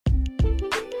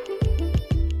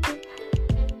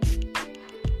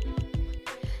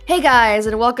Hey guys,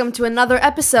 and welcome to another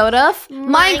episode of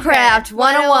Minecraft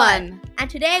 101. And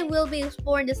today we'll be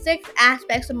exploring the 6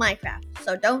 aspects of Minecraft,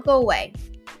 so don't go away.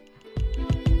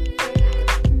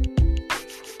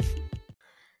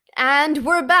 And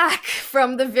we're back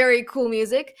from the very cool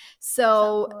music.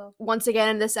 So once again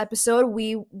in this episode,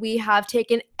 we have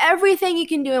taken everything you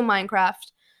can do in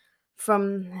Minecraft,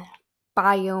 from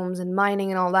biomes and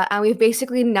mining and all that, and we've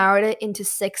basically narrowed it into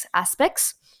 6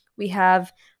 aspects. We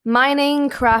have mining,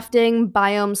 crafting,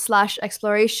 biome /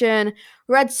 exploration,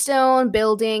 redstone,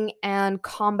 building, and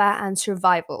combat and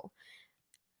survival.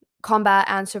 Combat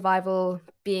and survival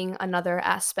being another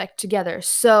aspect together.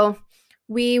 So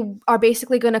we are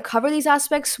basically going to cover these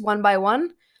aspects one by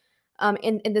one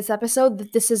in this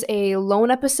episode. This is a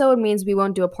lone episode, means we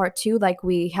won't do a part 2 like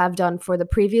we have done for the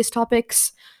previous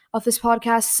topics of this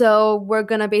podcast. So we're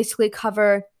going to basically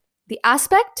cover the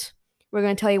aspect. We're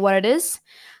going to tell you what it is.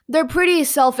 They're pretty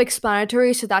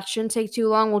self-explanatory, so that shouldn't take too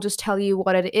long. We'll just tell you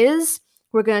what it is.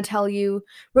 We're going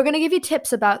to give you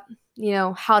tips about,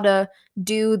 how to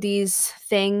do these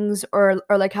things or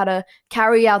like how to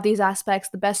carry out these aspects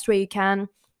the best way you can.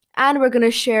 And we're going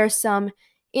to share some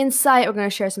insight, we're going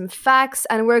to share some facts,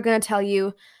 and we're going to tell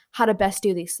you how to best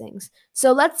do these things.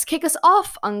 So let's kick us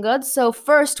off, Angad. So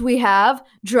first we have,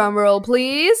 drumroll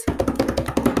please,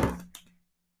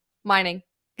 mining.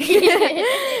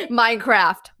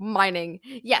 Minecraft mining.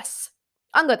 Yes.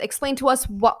 Angad, explain to us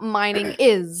what mining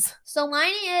is. So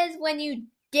mining is when you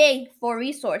dig for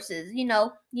resources. You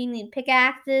need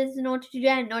pickaxes in order to do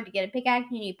that. In order to get a pickaxe,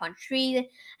 you need to punch trees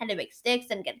and then make sticks,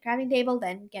 then get a crafting table,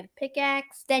 then get a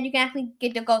pickaxe. Then you can actually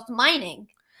get to go to mining.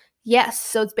 Yes,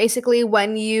 so it's basically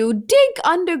when you dig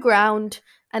underground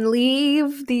and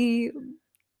leave the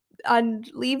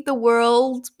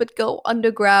world, but go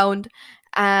underground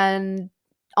and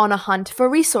on a hunt for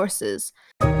resources.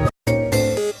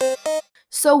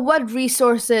 So what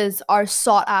resources are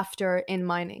sought after in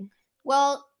mining?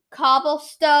 Well,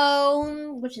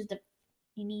 cobblestone, which is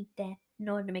you need that in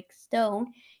order to make stone.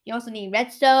 You also need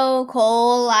redstone,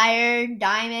 coal, iron,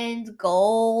 diamonds,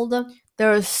 gold.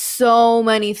 There are so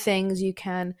many things you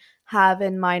can have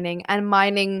in mining. And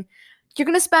mining, you're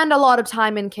going to spend a lot of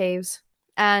time in caves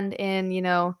and in,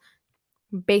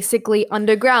 basically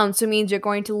underground. So it means you're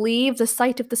going to leave the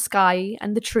sight of the sky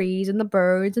and the trees and the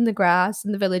birds and the grass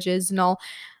and the villages and all,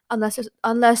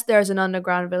 unless there's an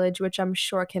underground village, which I'm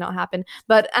sure cannot happen.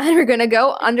 But and we're gonna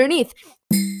go underneath.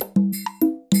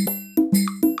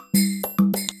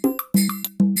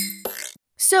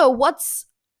 So what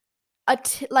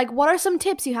are some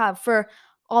tips you have for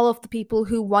all of the people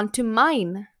who want to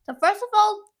mine? So first of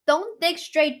all, don't dig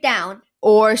straight down.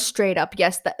 Or straight up.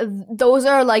 Yes, those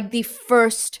are like the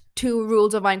first 2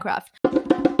 rules of Minecraft.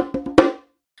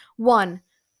 1,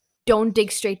 don't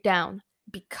dig straight down,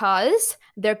 because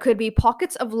there could be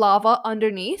pockets of lava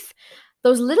underneath,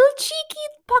 those little cheeky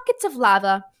pockets of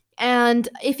lava. And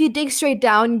if you dig straight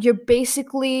down, you're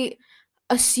basically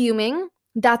assuming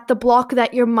that the block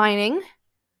that you're mining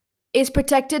is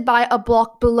protected by a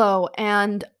block below,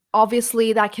 and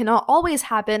obviously that cannot always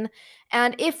happen.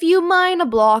 And if you mine a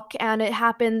block and it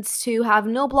happens to have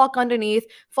no block underneath,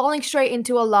 falling straight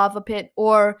into a lava pit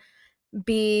or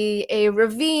be a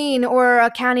ravine or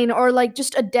a canyon or like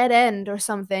just a dead end or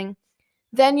something,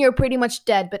 then you're pretty much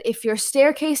dead. But if you're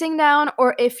staircasing down,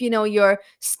 or if you're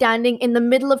standing in the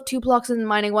middle of 2 blocks and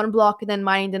mining 1 block and then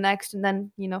mining the next and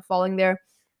then falling there,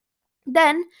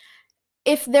 then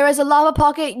if there is a lava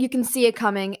pocket, you can see it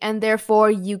coming, and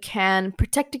therefore you can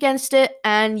protect against it,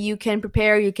 and you can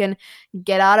prepare, you can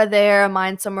get out of there,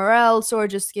 mine somewhere else, or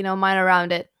just, mine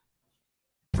around it.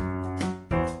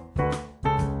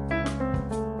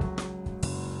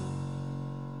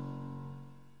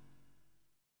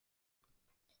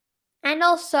 And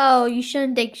also, you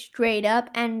shouldn't dig straight up,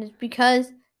 and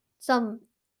because some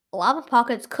lava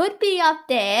pockets could be up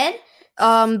there.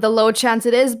 The low chance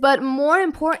it is, but more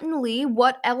importantly,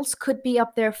 what else could be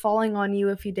up there falling on you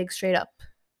if you dig straight up?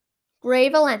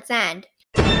 Gravel and sand.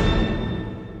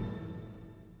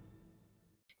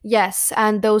 Yes,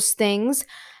 and those things,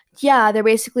 yeah, they're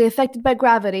basically affected by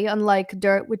gravity, unlike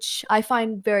dirt, which I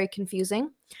find very confusing.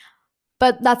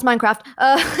 But that's Minecraft.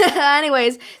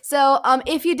 Anyways, so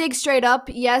if you dig straight up,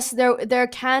 yes, there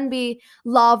can be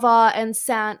lava and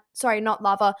sand. Sorry, not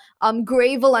lava.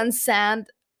 Gravel and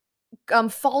sand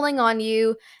falling on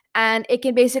you, and it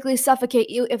can basically suffocate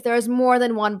you if there's more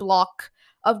than 1 block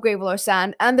of gravel or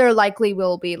sand, and there likely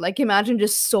will be. Like, imagine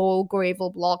just soul gravel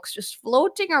blocks just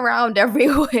floating around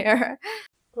everywhere.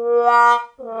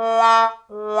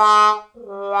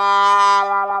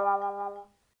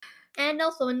 And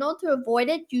also, in order to avoid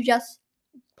it, you just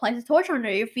place a torch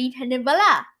under your feet and then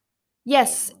voila!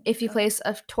 Yes, if you place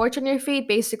a torch on your feet,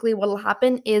 basically what will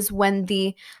happen is when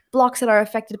the blocks that are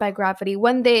affected by gravity,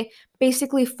 when they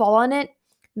basically fall on it,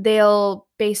 they'll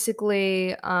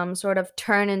basically sort of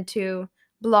turn into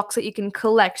blocks that you can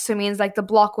collect. So it means like the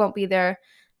block won't be there,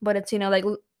 but it's, like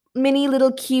mini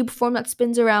little cube form that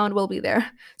spins around will be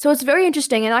there. So it's very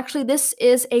interesting. And actually, this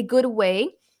is a good way,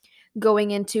 going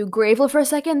into Gravel for a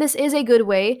second, this is a good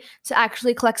way to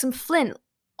actually collect some flint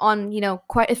on,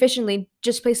 quite efficiently.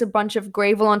 Just place a bunch of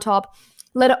gravel on top,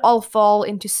 let it all fall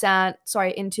into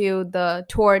into the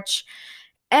torch,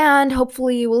 and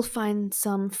hopefully you will find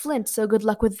some flint. So good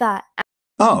luck with that.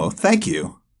 Oh, thank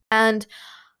you. And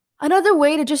another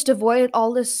way to just avoid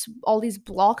all these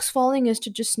blocks falling is to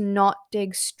just not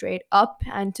dig straight up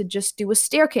and to just do a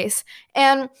staircase.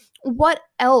 And what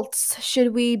else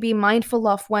should we be mindful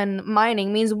of when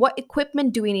mining? Means what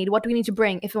equipment do we need? What do we need to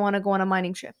bring if we want to go on a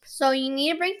mining trip? So you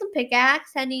need to bring some pickaxe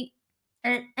and if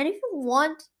you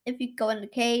want, if you go in the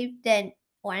cave, then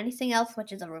or anything else,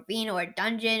 which is a ravine or a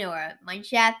dungeon or a mine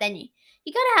shaft, then you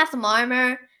gotta have some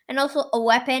armor and also a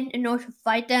weapon in order to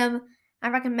fight them. I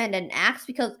recommend an axe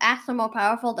because axes are more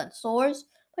powerful than swords,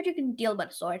 but you can deal with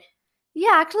a sword.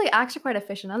 Yeah, actually, axes are quite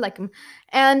efficient. I like them.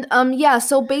 And yeah.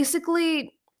 So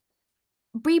basically,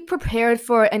 be prepared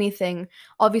for anything.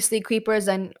 Obviously, creepers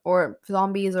and or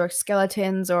zombies or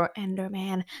skeletons or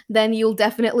Enderman. Then you'll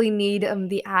definitely need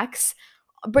the axe.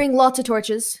 Bring lots of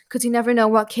torches because you never know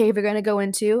what cave you're gonna go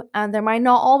into, and there might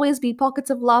not always be pockets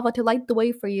of lava to light the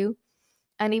way for you.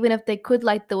 And even if they could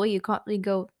light the way, you can't really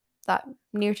go that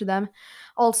near to them.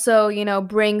 Also,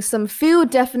 bring some food.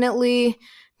 Definitely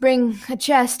bring a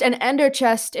chest, an ender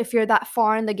chest, if you're that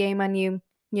far in the game and you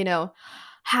know,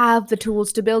 have the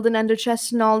tools to build an ender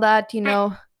chest and all that.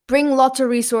 Bring lots of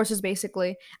resources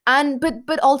basically. And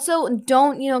but also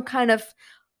don't, kind of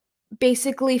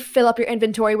basically fill up your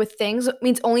inventory with things. It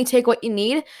means only take what you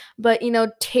need, but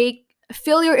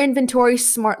fill your inventory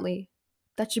smartly.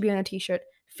 That should be on a t-shirt.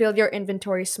 Fill your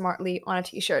inventory smartly on a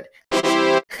t-shirt.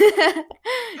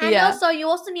 And also, you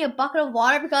also need a bucket of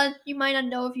water because you might not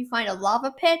know if you find a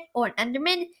lava pit or an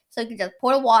enderman, so you can just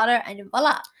pour the water and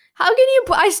voila. How can you?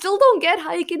 I still don't get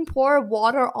how you can pour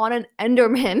water on an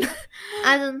enderman.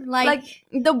 And like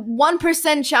the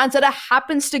 1% chance that it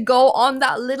happens to go on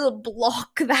that little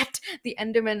block that the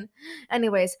enderman.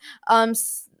 Anyways,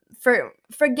 for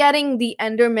forgetting the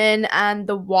enderman and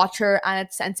the water and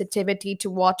its sensitivity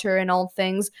to water and all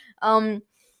things,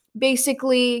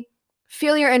 basically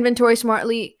fill your inventory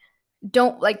smartly.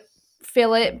 Don't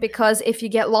fill it, because if you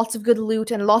get lots of good loot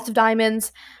and lots of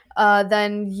diamonds,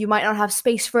 then you might not have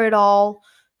space for it all,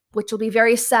 which will be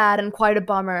very sad and quite a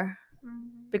bummer,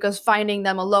 because finding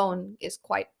them alone is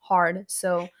quite hard.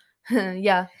 So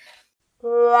yeah.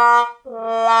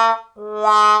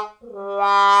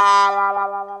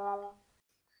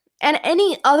 And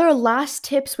any other last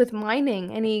tips with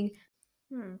mining? Any?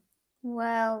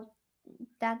 Well,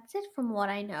 that's it from what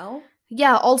I know.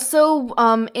 Yeah, also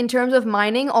in terms of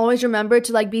mining, always remember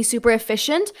to be super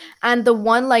efficient. And the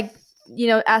one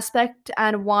aspect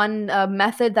and one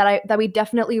method that we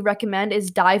definitely recommend is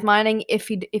dive mining. If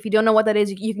you don't know what that is,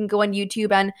 you can go on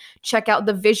YouTube and check out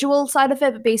the visual side of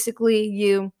it. But basically,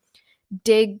 you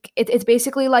dig it's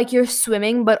basically like you're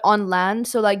swimming but on land.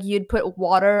 So you'd put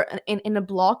water in a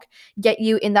block, get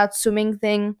you in that swimming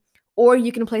thing, or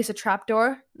you can place a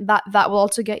trapdoor that will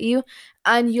also get you,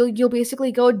 and you'll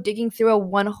basically go digging through a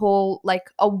one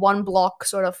block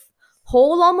sort of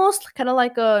hole, almost kind of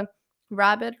like a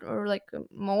rabbit or like a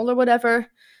mole or whatever.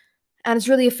 And it's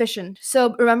really efficient.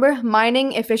 So remember,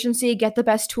 mining efficiency, get the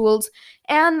best tools.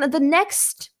 And the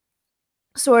next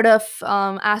sort of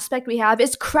aspect we have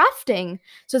is crafting.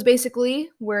 So it's basically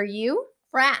where you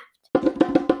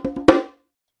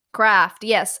craft,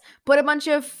 yes. Put a bunch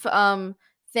of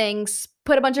things,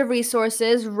 put a bunch of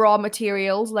resources, raw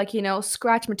materials,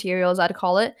 scratch materials, I'd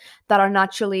call it, that are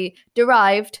naturally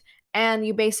derived, and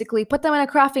you basically put them in a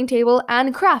crafting table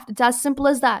and craft. It's as simple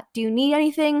as that. Do you need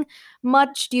anything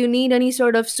much? Do you need any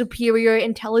sort of superior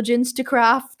intelligence to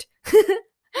craft?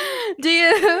 Do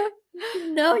you?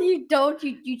 No, you don't.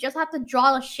 You just have to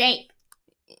draw a shape.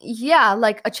 Yeah,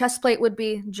 like a chest plate would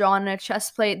be drawn in a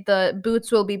chest plate. The boots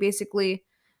will be basically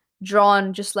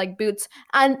drawn just like boots.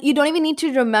 And you don't even need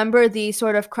to remember the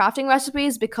sort of crafting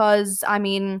recipes, because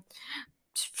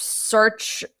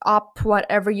search up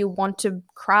whatever you want to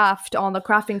craft on the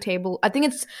crafting table. I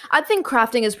think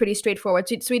crafting is pretty straightforward.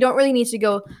 So we don't really need to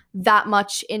go that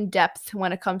much in depth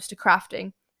when it comes to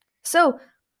crafting. So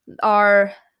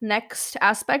our next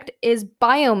aspect is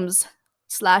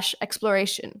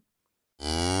biomes/exploration.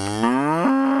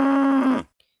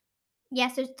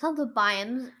 Yes, there's tons of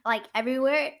biomes, like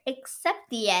everywhere except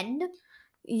the end.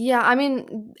 Yeah, I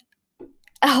mean,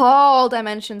 all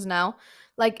dimensions now.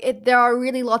 There are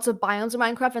really lots of biomes in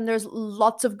Minecraft, and there's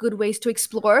lots of good ways to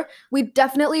explore. We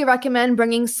definitely recommend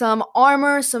bringing some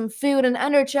armor, some food, and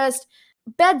ender chest.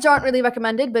 Beds aren't really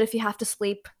recommended, but if you have to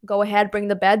sleep, go ahead, bring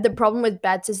the bed. The problem with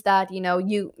beds is that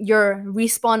your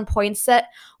respawn point set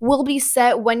will be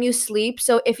set when you sleep.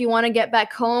 So if you want to get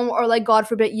back home, or like God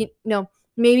forbid,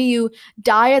 maybe you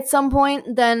die at some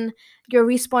point, then your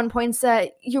respawn point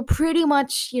set, you're pretty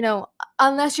much,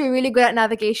 unless you're really good at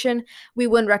navigation, we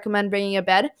wouldn't recommend bringing a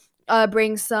bed.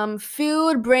 Bring some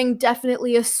food, bring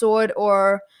definitely a sword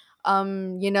or,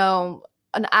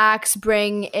 an axe,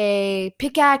 bring a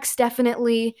pickaxe,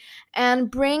 definitely,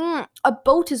 and bring a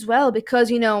boat as well, because,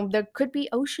 there could be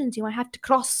oceans you might have to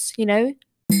cross.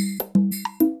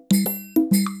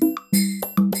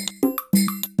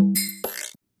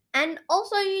 And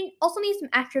also, you also need some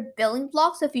extra building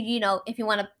blocks if if you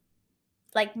want to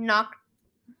like knock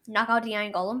out the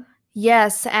iron golem.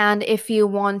 Yes, and if you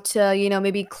want to,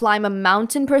 maybe climb a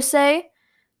mountain per se,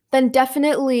 then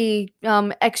definitely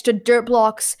extra dirt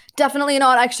blocks. Definitely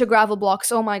not extra gravel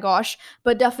blocks, oh my gosh,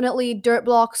 but definitely dirt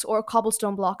blocks or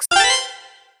cobblestone blocks.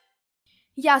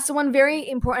 Yeah, so one very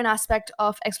important aspect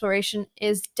of exploration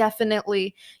is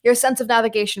definitely your sense of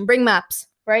navigation. Bring maps,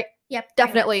 right? Yep,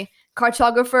 Definitely.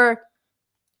 Cartographer,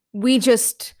 we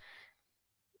just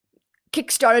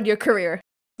kickstarted your career.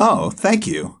 Oh, thank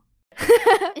you.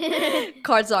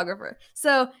 Cartographer.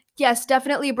 So yes,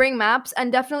 definitely bring maps,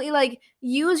 and definitely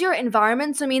use your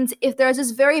environment. So it means if there's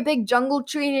this very big jungle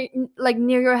tree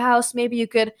near your house, maybe you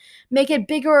could make it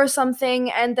bigger or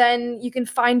something, and then you can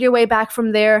find your way back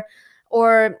from there.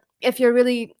 Or if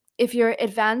you're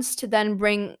advanced, then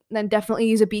definitely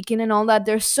use a beacon and all that.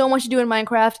 There's so much to do in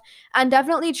Minecraft, and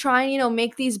definitely try and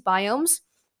make these biomes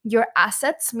your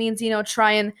assets. Means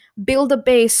try and build a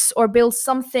base or build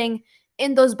something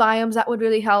in those biomes. That would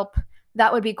really help.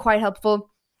 That would be quite helpful.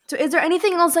 So is there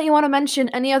anything else that you want to mention?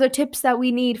 Any other tips that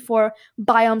we need for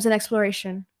biomes and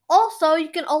exploration? Also, you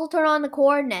can also turn on the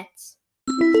coordinates.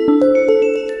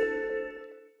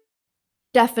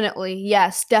 Definitely.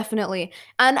 Yes, definitely.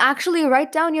 And actually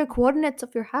write down your coordinates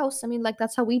of your house. I mean,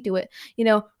 that's how we do it.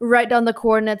 Write down the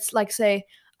coordinates, say,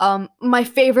 my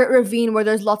favorite ravine where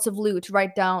there's lots of loot.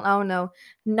 Write down, I don't know,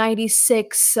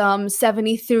 96,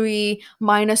 73,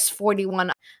 minus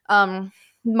 41.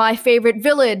 My favorite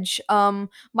village,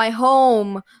 my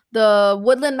home, the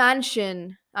woodland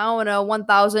mansion, I don't know,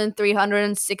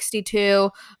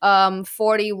 1362,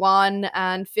 41,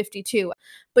 and 52.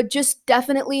 But just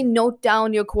definitely note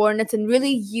down your coordinates and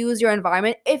really use your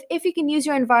environment. If you can use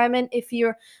your environment, if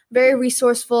you're very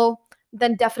resourceful,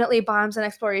 then definitely biomes and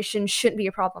exploration shouldn't be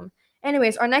a problem.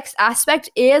 Anyways, our next aspect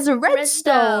is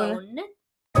redstone.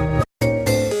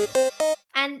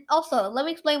 And also, let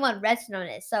me explain what redstone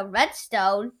is. So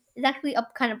redstone is actually a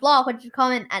kind of block which is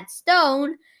common at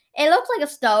stone. It looks like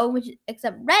a stone,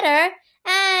 except redder,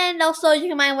 and also you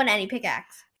can mine with any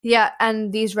pickaxe. Yeah,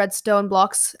 and these redstone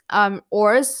blocks,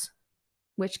 ores,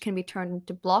 which can be turned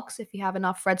into blocks if you have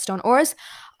enough redstone ores,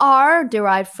 are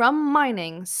derived from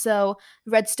mining. So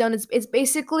redstone is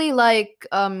basically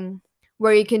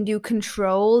where you can do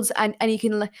controls, and you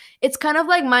can, it's kind of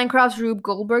like Minecraft's Rube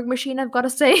Goldberg machine, I've got to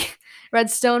say.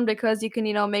 Redstone, because you can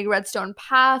make redstone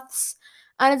paths,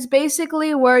 and it's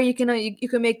basically where you can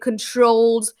make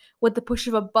controls with the push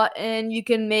of a button. You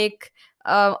can make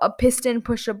a piston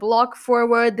push a block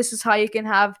forward. This is how you can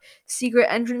have secret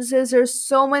entrances. There's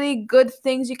so many good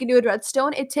things you can do with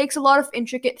redstone. It takes a lot of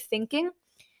intricate thinking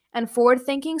and forward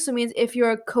thinking. So it means if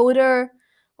you're a coder,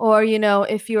 or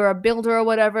if you're a builder or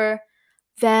whatever,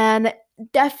 then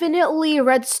definitely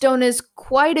redstone is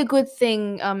quite a good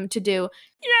thing to do.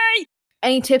 Yay!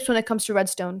 Any tips when it comes to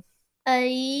redstone?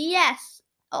 Yes.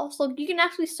 Also, you can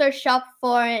actually search up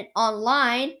for it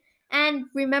online. And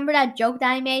remember that joke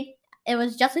that I made? It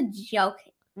was just a joke.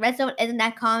 Redstone isn't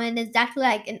that common. It's actually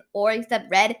like an ore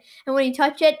except red. And when you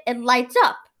touch it, it lights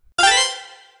up.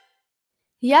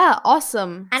 Yeah,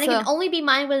 awesome. And it can only be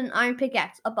mined with an iron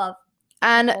pickaxe above.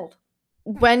 And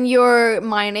when you're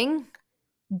mining,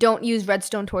 don't use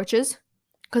redstone torches,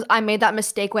 because I made that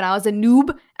mistake when I was a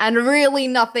noob, and really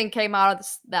nothing came out of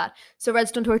that. So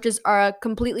redstone torches are a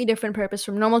completely different purpose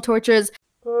from normal torches.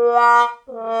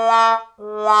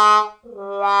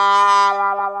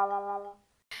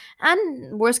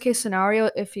 And worst case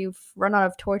scenario, if you've run out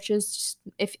of torches,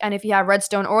 if you have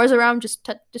redstone ores around, just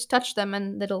touch them,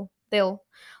 and they'll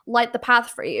light the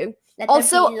path for you.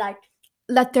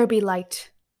 Let there be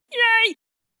light. Yay!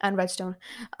 And redstone.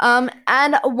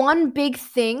 And one big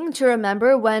thing to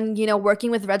remember when,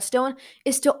 working with redstone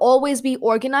is to always be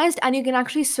organized. And you can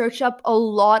actually search up a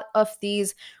lot of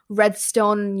these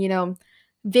redstone,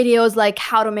 videos, like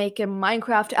how to make a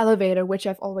Minecraft elevator, which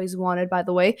I've always wanted, by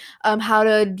the way. How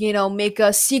to, make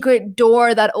a secret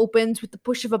door that opens with the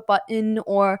push of a button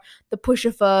or the push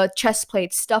of a chest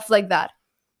plate, stuff like that.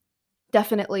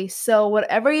 Definitely. So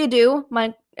whatever you do,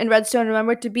 in redstone,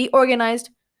 remember to be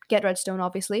organized. Get redstone,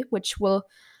 obviously, which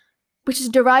is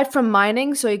derived from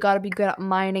mining, so you got to be good at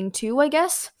mining too, I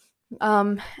guess.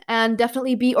 And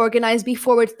definitely be organized, be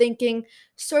forward thinking,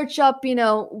 search up,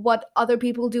 what other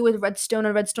people do with redstone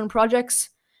and redstone projects,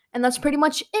 and that's pretty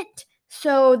much it.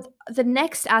 So the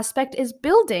next aspect is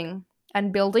building,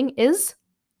 and building is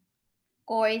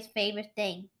Corey's favorite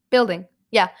thing. building.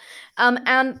 Yeah.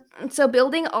 And so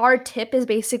building, our tip is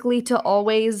basically to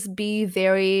always be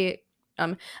very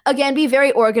be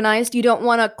very organized. You don't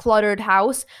want a cluttered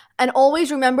house, and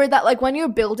always remember that, like, when you're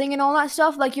building and all that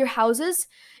stuff, like your houses,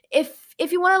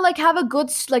 if you want to, like, have a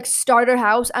good, like, starter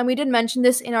house, and we did mention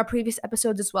this in our previous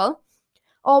episodes as well,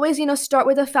 always, start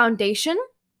with a foundation.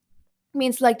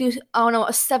 Means, like, do, I don't know,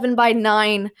 a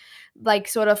 7x9, like,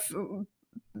 sort of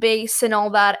base and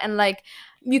all that, and, like,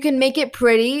 you can make it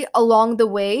pretty along the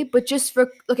way, but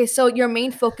so your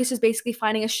main focus is basically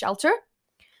finding a shelter.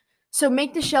 So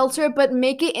make the shelter, but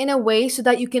make it in a way so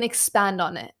that you can expand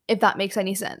on it, if that makes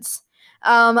any sense.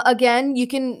 Again, you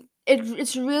can.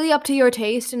 It's really up to your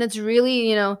taste, and it's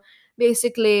really,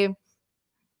 basically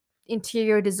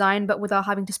interior design, but without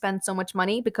having to spend so much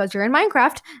money because you're in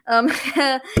Minecraft.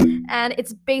 And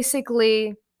it's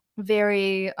basically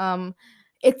very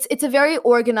it's a very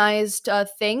organized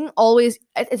thing. Always,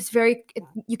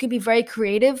 you can be very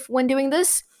creative when doing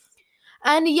this.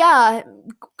 And yeah,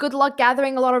 good luck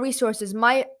gathering a lot of resources.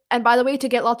 And by the way, to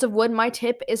get lots of wood, my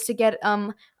tip is to get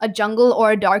a jungle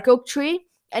or a dark oak tree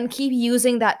and keep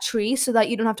using that tree so that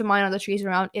you don't have to mine other trees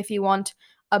around if you want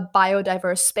a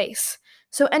biodiverse space.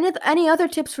 So any other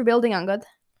tips for building, Angad?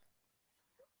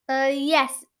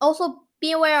 Yes. Also,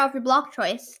 be aware of your block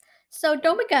choice. So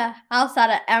don't make a house out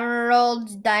of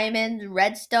emeralds, diamonds,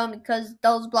 redstone, because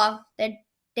those blocks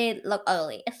they look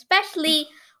ugly, especially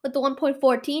with the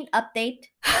 1.14 update.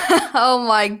 Oh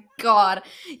my god.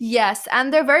 Yes,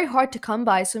 and they're very hard to come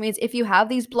by. So it means if you have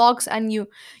these blocks and you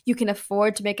can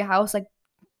afford to make a house, like,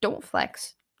 don't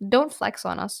flex. Don't flex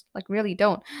on us. Like, really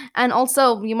don't. And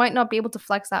also, you might not be able to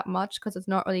flex that much because it's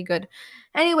not really good.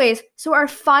 Anyways, so our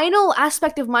final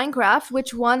aspect of Minecraft,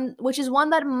 which is one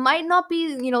that might not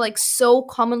be, like, so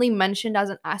commonly mentioned as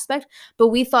an aspect, but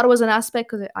we thought it was an aspect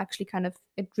because it actually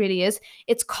it really is.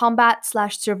 It's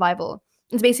combat/survival.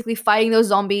 It's basically fighting those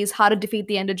zombies, how to defeat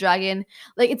the Ender Dragon.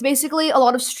 Like, it's basically a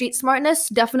lot of street smartness,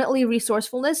 definitely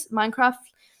resourcefulness. Minecraft,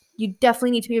 you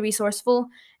definitely need to be resourceful.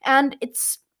 And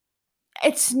it's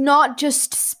not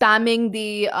just spamming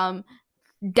the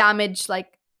damage,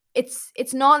 like,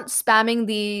 it's not spamming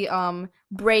the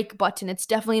break button. It's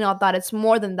definitely not that. It's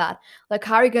more than that. Like,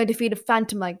 how are you going to defeat a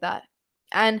phantom like that?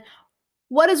 And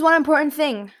what is one important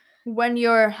thing when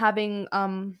you're having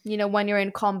when you're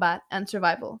in combat and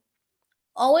survival?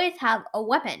 Always have a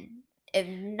weapon. If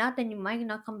not, then you might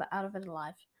not come out of it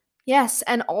alive. Yes,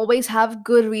 and always have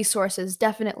good resources,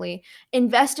 definitely.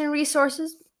 Invest in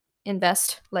resources.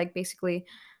 Like, basically,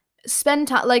 spend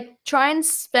time, like, try and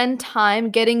spend time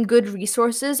getting good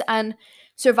resources and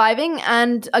surviving.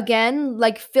 And again,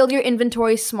 like, fill your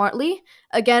inventory smartly.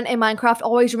 Again, in Minecraft,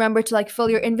 always remember to, like, fill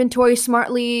your inventory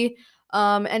smartly,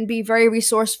 and be very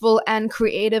resourceful and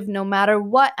creative no matter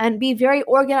what, and be very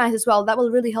organized as well. That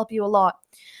will really help you a lot.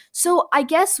 So I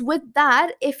guess with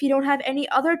that, if you don't have any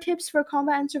other tips for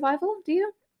combat and survival, do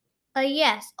you?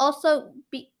 Yes. Also,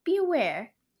 be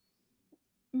aware.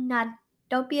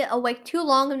 Don't be awake too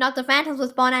long. If not, the phantoms will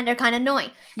spawn and they're kind of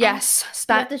annoying. Yes.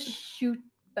 You have to shoot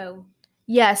bow.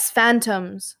 Yes,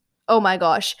 phantoms. Oh my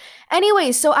gosh.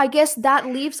 Anyway, so I guess that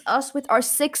leaves us with our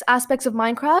 6 aspects of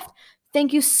Minecraft.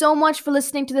 Thank you so much for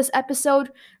listening to this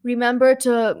episode. Remember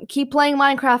to keep playing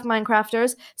Minecraft,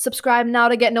 Minecrafters. Subscribe now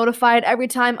to get notified every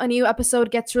time a new episode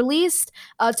gets released.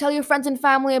 Tell your friends and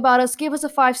family about us. Give us a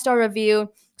 5-star review.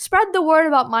 Spread the word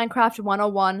about Minecraft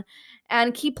 101.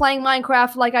 And keep playing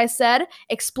Minecraft, like I said.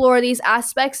 Explore these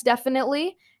aspects,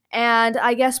 definitely. And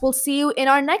I guess we'll see you in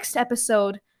our next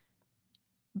episode.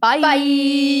 Bye. Bye.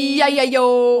 Yeah, yo.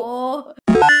 Oh.